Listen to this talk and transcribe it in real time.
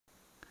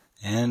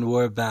And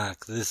we're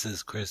back. This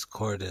is Chris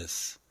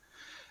Cordes.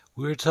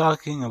 We're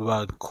talking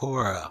about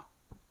Quora,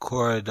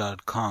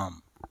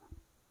 Quora.com.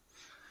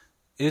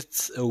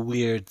 It's a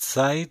weird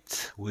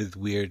site with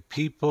weird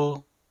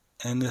people,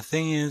 and the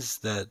thing is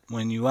that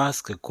when you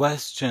ask a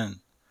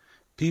question,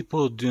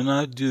 people do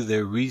not do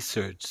their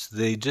research.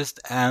 They just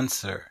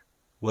answer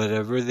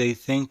whatever they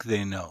think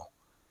they know.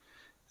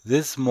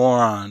 This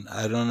moron,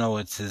 I don't know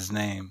what's his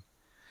name,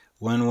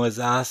 when was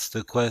asked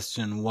the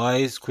question, why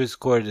is Chris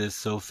Cordes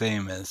so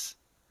famous?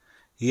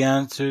 He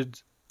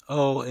answered,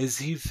 oh, is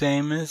he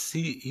famous?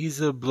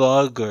 He's a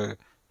blogger.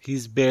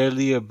 He's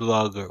barely a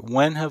blogger.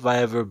 When have I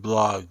ever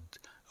blogged?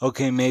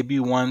 Okay, maybe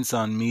once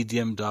on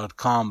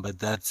medium.com, but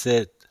that's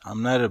it.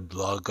 I'm not a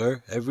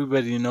blogger.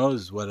 Everybody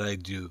knows what I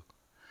do.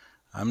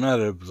 I'm not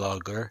a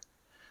blogger.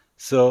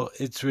 So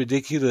it's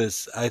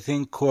ridiculous. I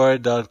think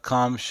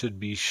Quora.com should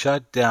be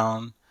shut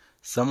down.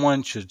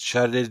 Someone should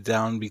shut it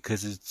down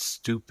because it's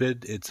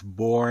stupid, it's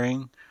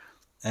boring,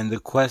 and the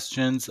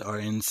questions are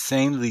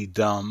insanely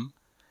dumb,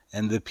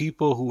 and the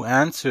people who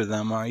answer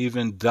them are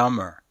even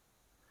dumber.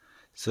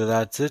 So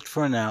that's it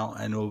for now,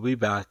 and we'll be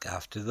back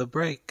after the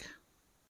break.